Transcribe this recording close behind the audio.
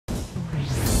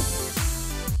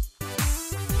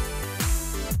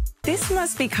This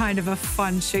must be kind of a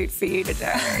fun shoot for you to do.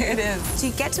 It is. Do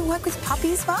you get to work with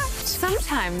puppies much?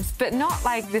 Sometimes, but not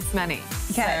like this many.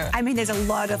 Yeah, So. I mean, there's a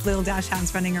lot of little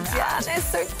dachshunds running around. Yeah, they're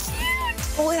so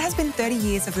cute. Well, it has been 30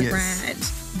 years of the Yes.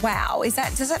 brand. Wow, does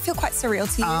that feel quite surreal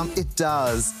to you? It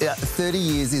does. 30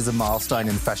 years is a milestone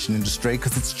in the fashion industry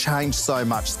because it's changed so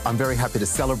much. I'm very happy to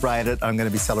celebrate it. I'm going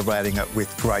to be celebrating it with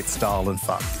great style and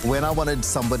fun. When I wanted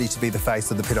somebody to be the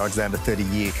face of the Peter Alexander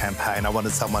 30-year campaign, I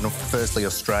wanted someone firstly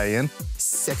Australian,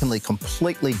 secondly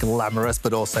completely glamorous,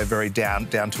 but also very down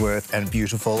to earth and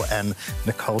beautiful. And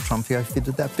Nicole Trunfio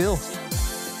fitted that bill.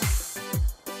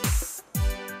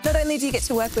 Not only do you get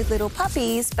to work with little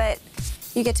puppies, but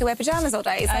you get to wear pyjamas all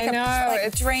day. It's like a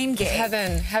it's dream gig.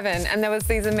 Heaven. And there was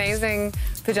these amazing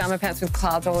pyjama pants with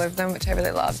clouds all over them, which I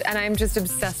really loved. And I'm just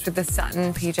obsessed with the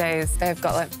satin PJs. They've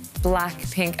got like black,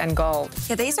 pink and gold.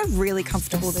 Yeah, these are really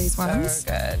comfortable, these ones.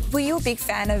 So good. Were you a big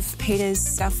fan of Peter's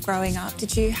stuff growing up?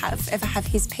 Did you ever have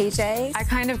his PJs? I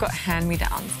kind of got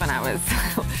hand-me-downs when I was...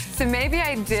 So maybe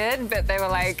I did, but they were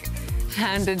like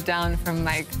handed down from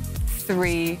like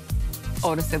 3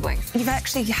 older siblings. You've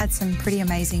actually had some pretty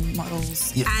amazing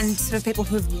models and sort of people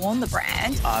who've worn the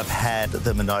brand. I've had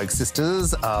the Minogue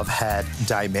sisters. I've had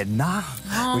Dame Edna,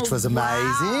 which was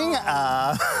amazing.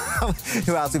 Wow.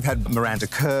 Who else? We've had Miranda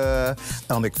Kerr,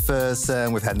 Elle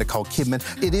McPherson. We've had Nicole Kidman.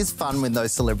 It is fun when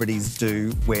those celebrities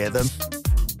do wear them.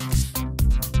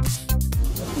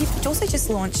 You've also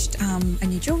just launched a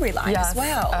new jewellery line as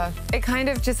well. It kind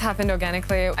of just happened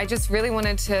organically. I just really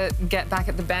wanted to get back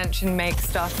at the bench and make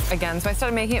stuff again. So I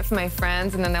started making it for my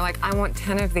friends, and then they're like, I want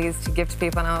 10 of these to give to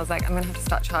people. And I was like, I'm going to have to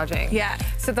start charging. Yeah.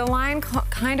 So the line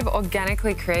kind of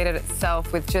organically created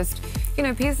itself with just, you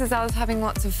know, pieces. I was having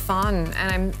lots of fun,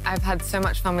 and I've had so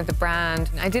much fun with the brand.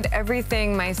 I did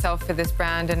everything myself for this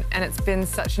brand, and it's been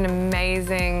such an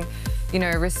amazing, you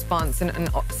know, response and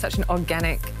such an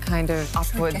organic kind of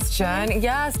upwards journey.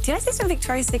 Yes. Did I see some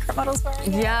Victoria's Secret models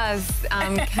wearing it? Yes.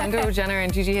 Kendall Jenner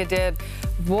and Gigi Hadid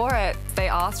wore it. They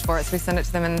asked for it, so we sent it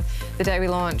to them, and the day we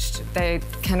launched,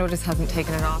 Kendall just hasn't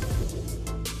taken it off.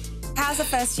 How's the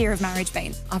first year of marriage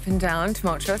been? Up and down,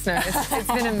 tumultuous. No, it's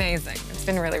been amazing. It's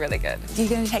been really, really good. Are you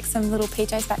going to take some little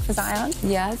PJs back for Zion?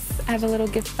 Yes. I have a little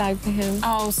gift bag for him.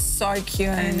 Oh, so cute.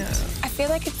 I know. I feel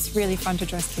like it's really fun to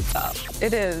dress kids up.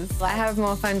 It is. I have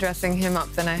more fun dressing him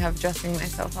up than I have dressing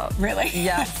myself up. Really?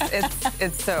 Yes,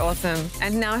 it's so awesome.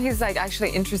 And now he's like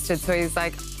actually interested, so he's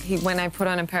like, when I put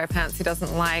on a pair of pants he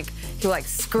doesn't like, he'll like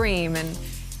scream, and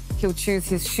he'll choose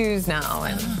his shoes now,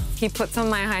 and he puts on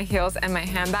my high heels and my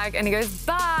handbag and he goes,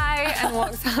 bye, and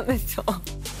walks out the door.